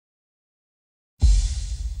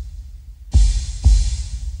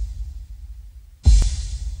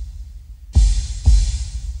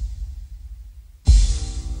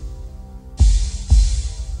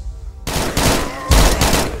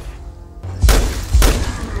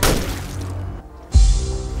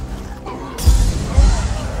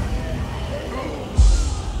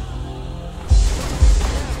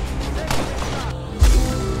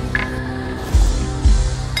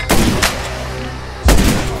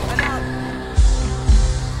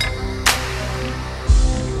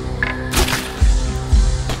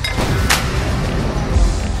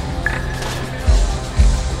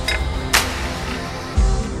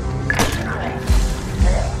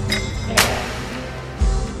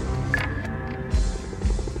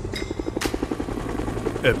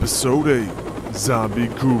Episode 8, Zombie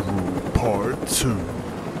Guru Part 2.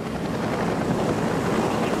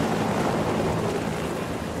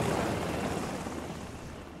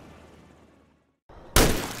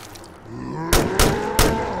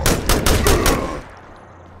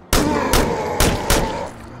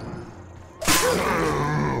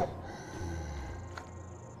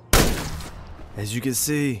 As you can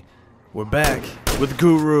see, we're back with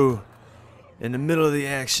Guru in the middle of the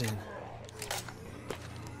action.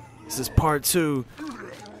 This is part 2.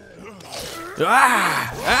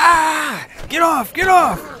 Ah! Get off! Get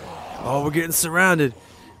off! Oh, we're getting surrounded.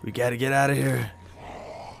 We gotta get out of here.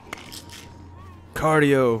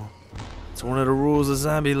 Cardio. It's one of the rules of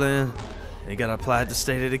Zombieland. You gotta apply it to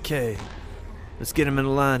State of Decay. Let's get them in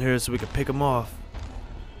the line here so we can pick them off.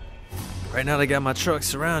 Right now they got my truck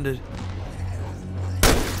surrounded.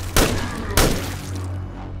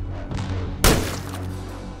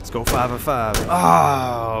 Go 5 and 5.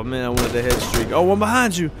 Oh man, I wanted the head streak. Oh, one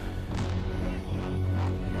behind you.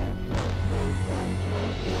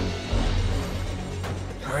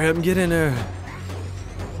 Hurry up and get in there.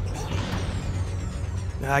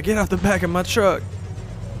 Nah, get off the back of my truck.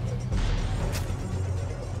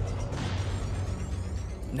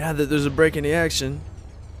 Now that there's a break in the action,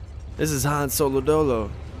 this is Han Solo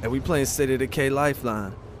Dolo, and we playing State of Decay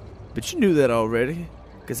Lifeline. But you knew that already.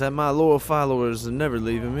 Because my loyal followers are never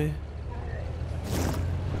leaving me.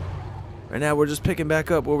 Right now we're just picking back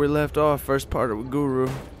up where we left off, first part of Guru.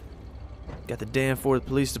 Got the Danforth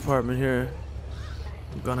Police Department here.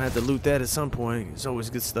 I'm gonna have to loot that at some point. There's always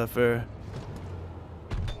good stuff there.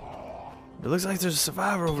 It looks like there's a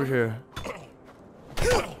survivor over here.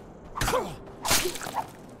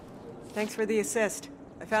 Thanks for the assist.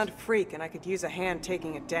 I found a freak and I could use a hand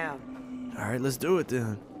taking it down. Alright, let's do it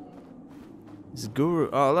then. This is Guru.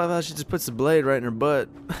 Oh, I love how she just puts the blade right in her butt.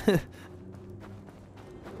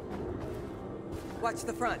 Watch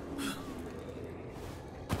the front.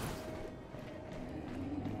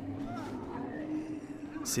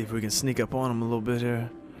 See if we can sneak up on them a little bit here.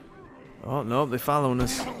 Oh, no, they're following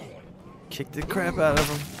us. Kick the crap out of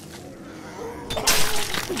them.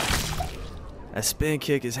 That spin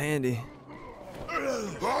kick is handy. Grab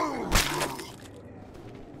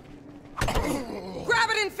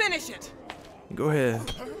it and finish it! Go ahead.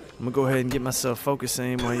 I'm gonna go ahead and get myself focus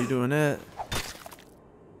aim while you're doing that.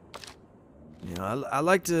 You know, I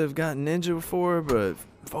like to have gotten ninja before, but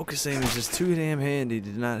focus aim is just too damn handy to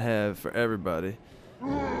not have for everybody.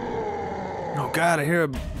 Oh God, I hear a...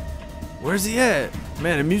 Where's he at?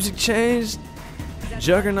 Man, the music changed.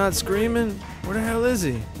 Juggernaut screaming. Where the hell is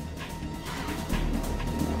he?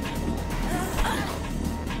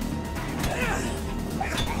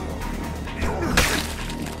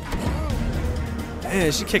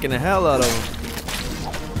 Man, she's kicking the hell out of him.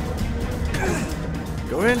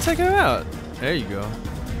 Go ahead and take her out. There you go.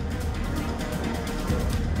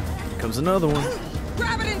 Comes another one.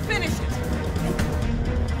 Grab it and finish it!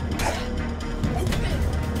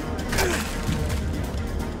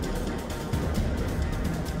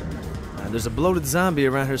 There's a bloated zombie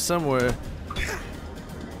around here somewhere.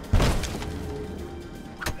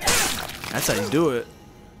 That's how you do it.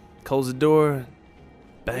 Close the door.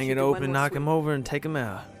 Bang it open, knock him over, and take him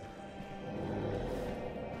out.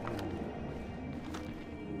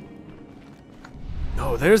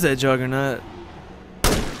 Oh, there's that Juggernaut.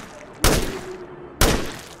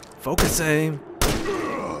 Focus aim.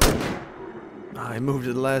 Oh, he moved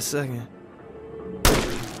at the last second.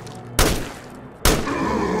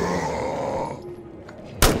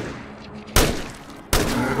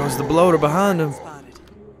 There goes the bloater behind him.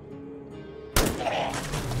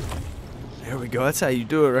 There we go, that's how you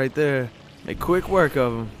do it right there. Make quick work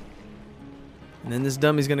of him. And then this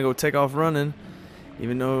dummy's gonna go take off running,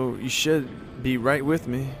 even though you should be right with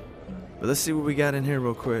me. But let's see what we got in here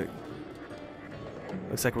real quick.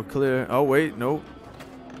 Looks like we're clear. Oh wait, nope.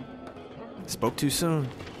 Spoke too soon.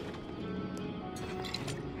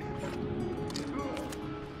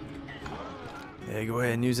 Yeah, go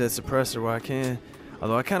ahead and use that suppressor while I can.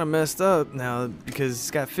 Although I kind of messed up now because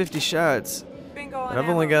it's got 50 shots. But I've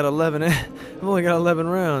only got 11. I've only got 11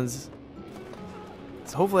 rounds.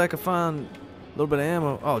 So hopefully I can find a little bit of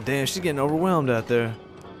ammo. Oh damn, she's getting overwhelmed out there.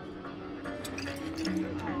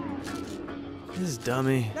 This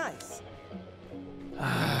dummy. Nice.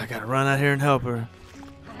 I gotta run out here and help her.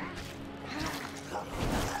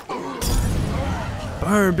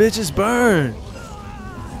 Burn, bitches, burn!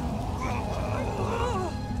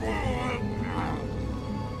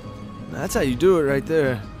 That's how you do it right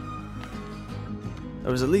there.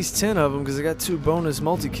 There was at least 10 of them because I got 2 bonus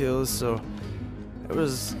multi-kills, so it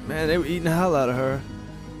was, man, they were eating the hell out of her.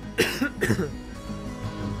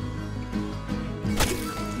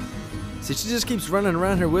 See, she just keeps running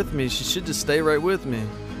around here with me. She should just stay right with me.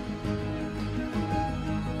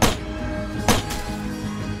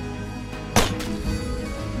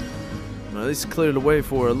 Well, at least clear the way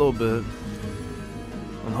for her a little bit.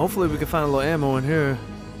 And hopefully we can find a little ammo in here.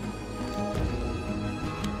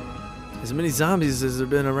 As many zombies as there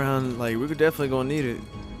been around, like, we're definitely gonna need it.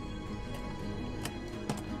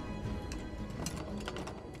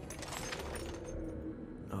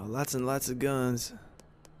 Oh, lots and lots of guns.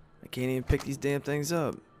 I can't even pick these damn things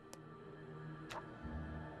up.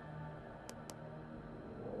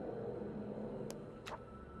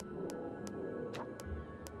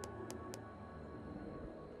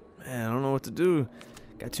 Man, I don't know what to do.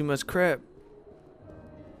 Got too much crap.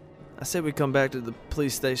 I said we come back to the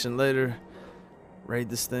police station later. Raid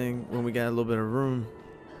this thing when we got a little bit of room.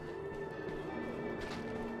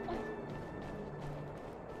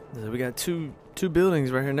 We got two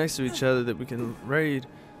buildings right here next to each other that we can raid.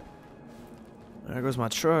 There goes my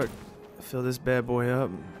truck. Fill this bad boy up.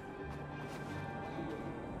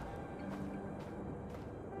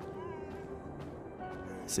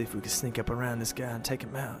 See if we can sneak up around this guy and take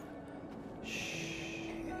him out. Shh.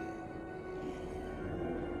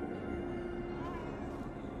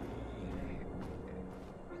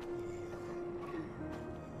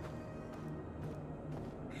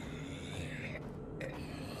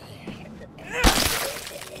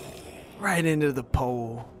 Right into the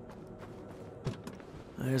pole.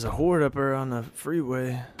 There's a horde up there on the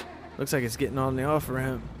freeway. Looks like it's getting on the off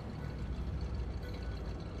ramp.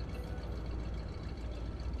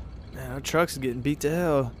 Man, our truck's getting beat to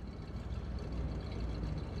hell.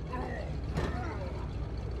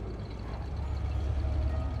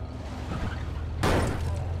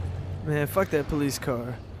 Man, fuck that police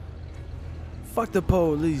car. Fuck the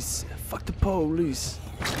police. Fuck the police.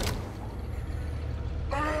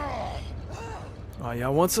 Oh,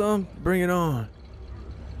 y'all want some? Bring it on.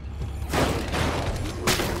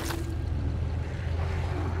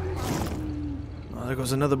 Oh, there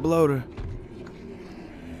goes another bloater.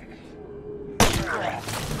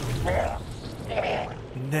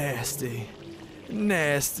 Nasty.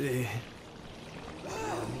 Nasty.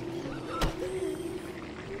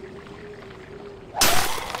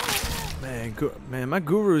 Man, my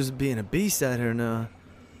guru's being a beast out here now.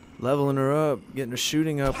 Leveling her up, getting her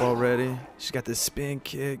shooting up already. She's got this spin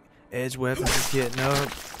kick, edge weapons is getting up.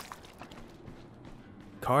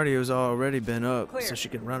 Cardio's already been up, so she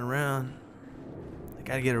can run around. I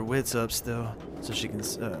gotta get her wits up still, so she can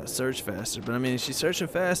search faster. But I mean, she's searching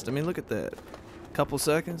fast. I mean, look at that. Couple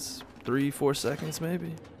seconds, 3-4 seconds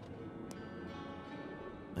maybe.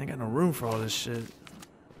 I ain't got no room for all this shit.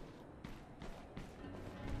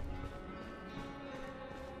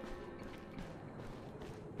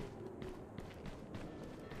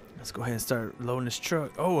 Let's go ahead and start loading this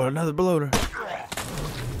truck. Oh, another bloater.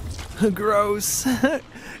 Gross.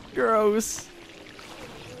 Gross.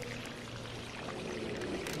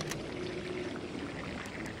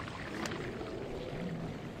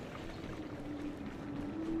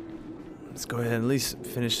 Let's go ahead and at least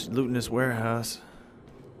finish looting this warehouse.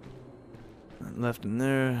 Nothing left in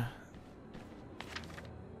there.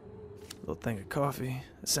 Little thing of coffee.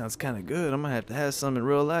 That sounds kind of good. I might have to have some in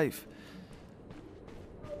real life.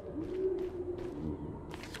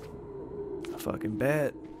 Fucking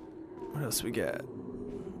bat. What else we got?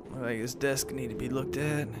 Like this desk need to be looked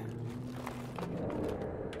at.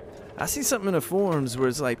 I see something in the forums where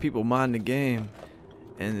it's like people modding the game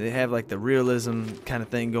and they have like the realism kind of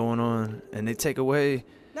thing going on, and they take away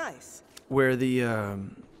where the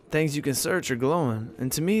things you can search are glowing.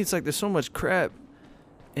 And to me, it's like there's so much crap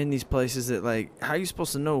in these places that, like, how are you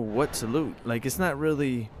supposed to know what to loot? Like, it's not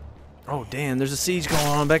really. Oh damn, there's a siege going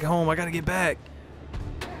on back at home. I gotta get back.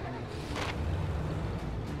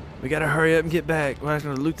 We gotta hurry up and get back. We're not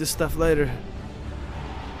gonna loot this stuff later.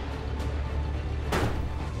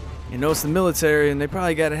 You know it's the military and they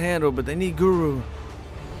probably got it handled, but they need Guru.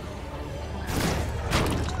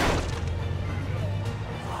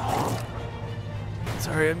 Let's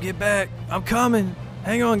hurry up and get back. I'm coming.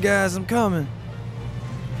 Hang on, guys. I'm coming.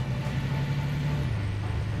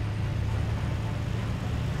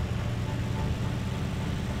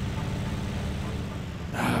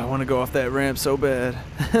 I want to go off that ramp so bad.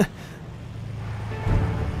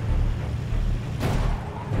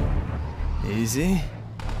 Easy.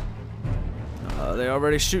 Oh, they're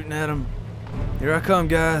already shooting at him. Here I come,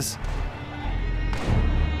 guys.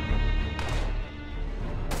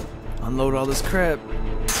 Unload all this crap.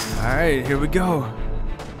 Alright, here we go.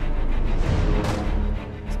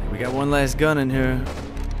 We got one last gun in here.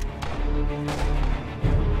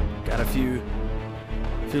 Got a few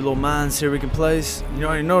few little mines here we can place. You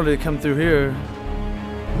already know they come through here.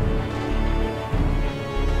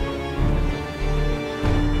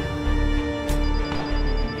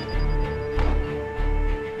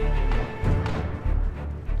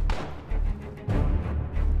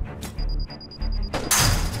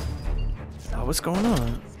 Oh, what's going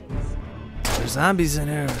on? There's zombies in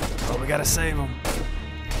here. Oh, we gotta save them.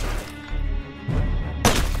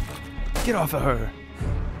 Get off of her.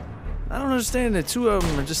 I don't understand that two of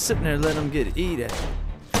them are just sitting there letting them get eat at.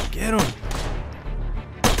 Get them.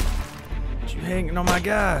 You hanging on my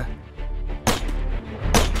guy.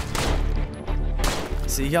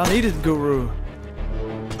 See, y'all needed the guru.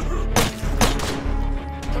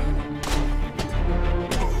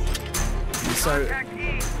 Sorry.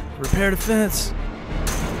 Repair the fence.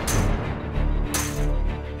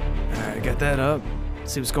 Alright, got that up.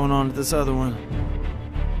 See what's going on with this other one.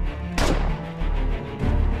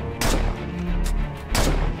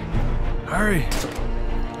 Hurry.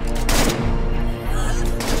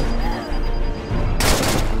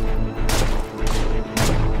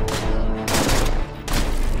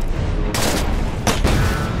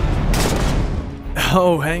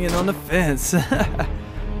 Oh, hanging on the fence.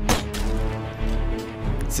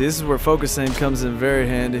 See, this is where focus aim comes in very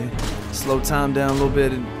handy. Slow time down a little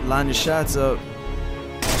bit and line your shots up.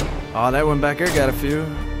 Oh, that one back there got a few.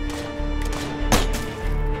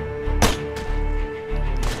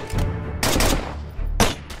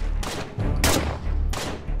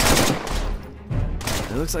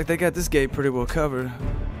 It looks like they got this gate pretty well covered.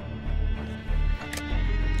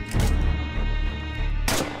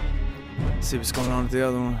 Let's see what's going on with the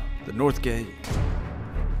other one, the north gate.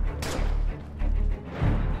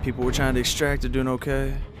 People we're trying to extract are doing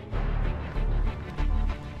okay.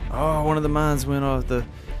 Oh, one of the mines went off. The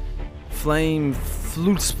flame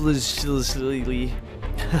fuselage.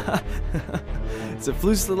 It's a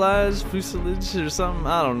fuselage or something.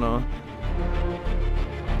 I don't know.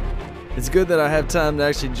 It's good that I have time to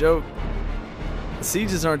actually joke. The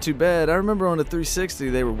sieges aren't too bad. I remember on the 360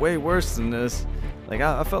 they were way worse than this. Like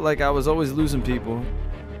I felt like I was always losing people.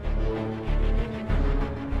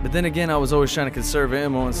 But then again, I was always trying to conserve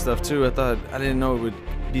ammo and stuff too. I didn't know it would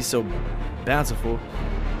be so bountiful.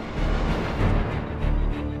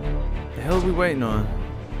 The hell are we waiting on?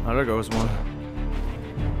 Oh, there goes one.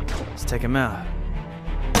 Let's take him out.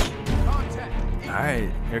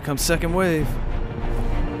 Alright, here comes second wave.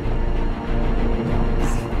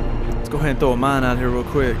 Let's go ahead and throw a mine out here real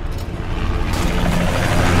quick.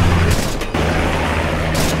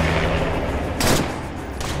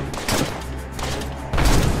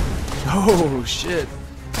 Oh shit.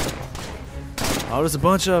 Oh, there's a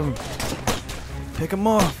bunch of them. Pick them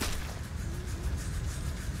off.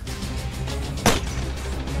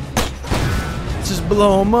 Just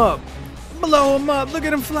blow them up. Blow them up. Look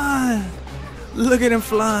at them flying. Look at them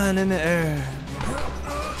flying in the air.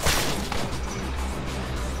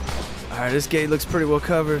 Alright, this gate looks pretty well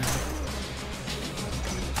covered.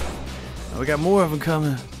 Oh, we got more of them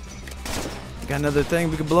coming. Got another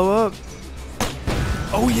thing we can blow up.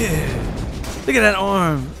 Oh yeah! Look at that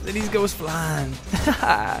arm! These goes flying.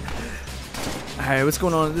 Alright, what's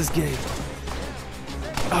going on at this gate?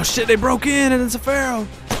 Oh shit, they broke in and it's a pharaoh!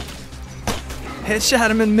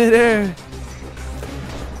 Headshot him in midair.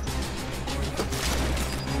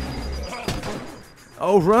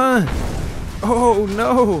 Oh, run! Oh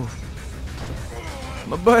no!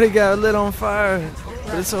 My buddy got lit on fire,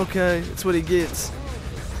 but it's okay. It's what he gets.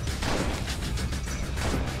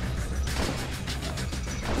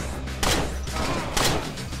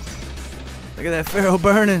 Look at that pharaoh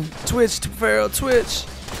burning. Twitch, pharaoh, twitch.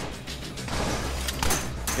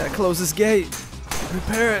 Gotta close this gate.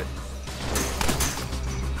 Repair it.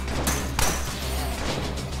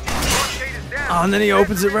 Oh, and then he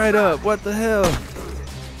opens it right up. What the hell?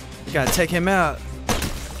 You gotta take him out.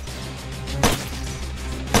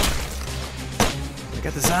 I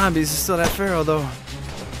got the zombies. It's still that pharaoh though.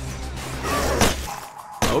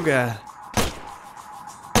 Oh god.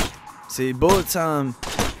 See, bullet time.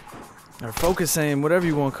 Or focus aim, whatever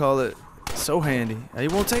you want to call it. So handy. Now you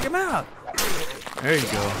won't take him out. There you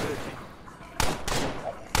go.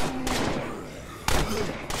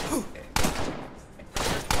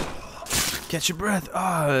 Catch your breath.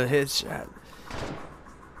 Oh, headshot.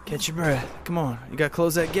 Catch your breath. Come on. You got to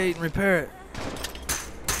close that gate and repair it.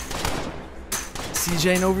 Siege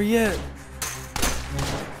ain't over yet.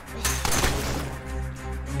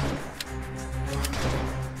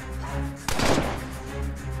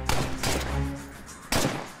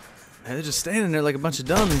 They're just standing there like a bunch of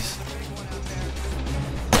dummies.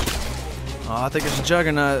 Oh, I think it's a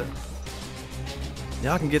juggernaut.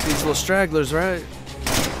 Y'all can get these little stragglers, right?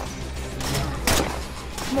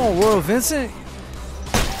 Come on, World Vincent.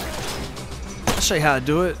 I'll show you how to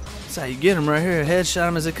do it. That's how you get him right here. Headshot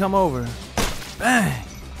him as they come over. Bang.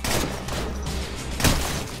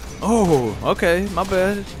 Oh, okay. My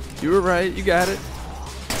bad. You were right. You got it.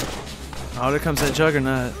 Oh, there comes that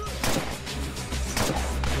juggernaut.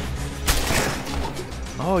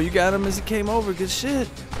 Oh, you got him as he came over. Good shit.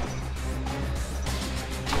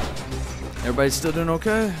 Everybody still doing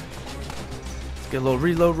okay? Let's get a little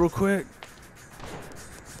reload real quick.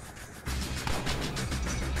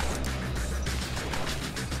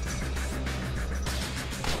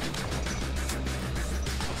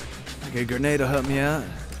 Okay, grenade will help me out.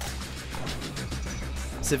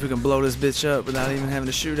 See if we can blow this bitch up without even having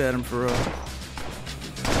to shoot at him for real.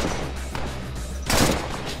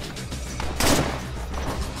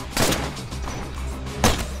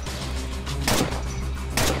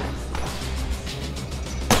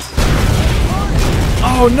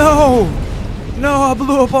 Oh no! No, I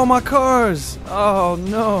blew up all my cars! Oh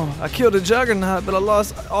no! I killed a juggernaut, but I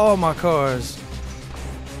lost all my cars.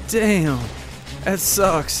 Damn! That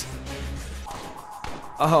sucks.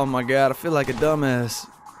 Oh my god, I feel like a dumbass.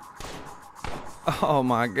 Oh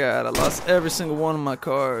my god, I lost every single one of my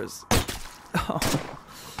cars. Oh,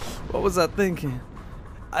 what was I thinking?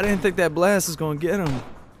 I didn't think that blast was gonna get him.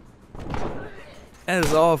 That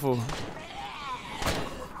is awful.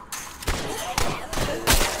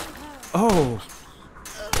 Oh.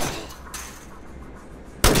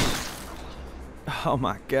 Oh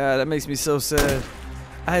my god, that makes me so sad.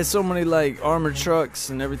 I had so many like armored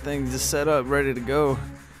trucks and everything just set up, ready to go.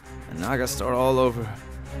 And now I gotta start all over.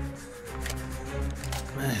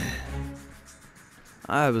 Man.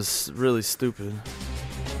 I was really stupid.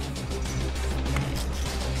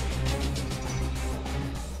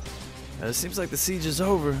 It seems like the siege is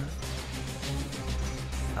over.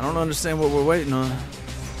 I don't understand what we're waiting on.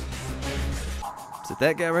 Is it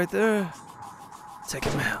that guy right there? Take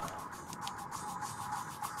him out.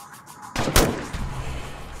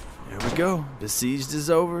 There we go. The siege is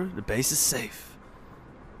over. The base is safe.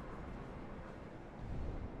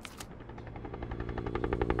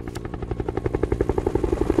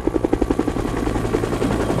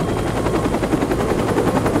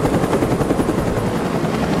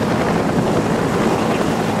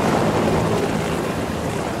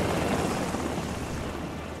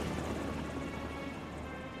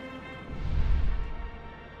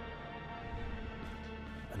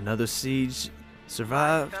 Another siege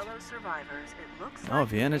survived. Fellow survivors, it looks Oh, like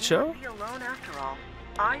Vienna you Cho? won't be alone after all.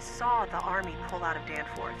 I saw the army pull out of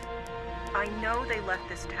Danforth. I know they left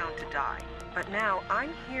this town to die, but now I'm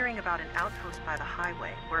hearing about an outpost by the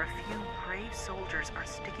highway where a few brave soldiers are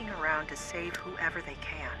sticking around to save whoever they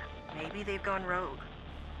can. Maybe they've gone rogue,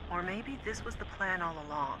 or maybe this was the plan all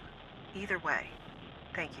along. Either way,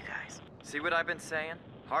 thank you guys. See what I've been saying?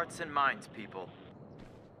 Hearts and minds, people.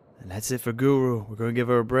 And that's it for Guru. We're gonna give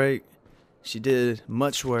her a break. She did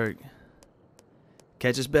much work.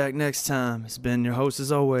 Catch us back next time. It's been your host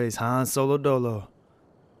as always, Han Solo Dolo.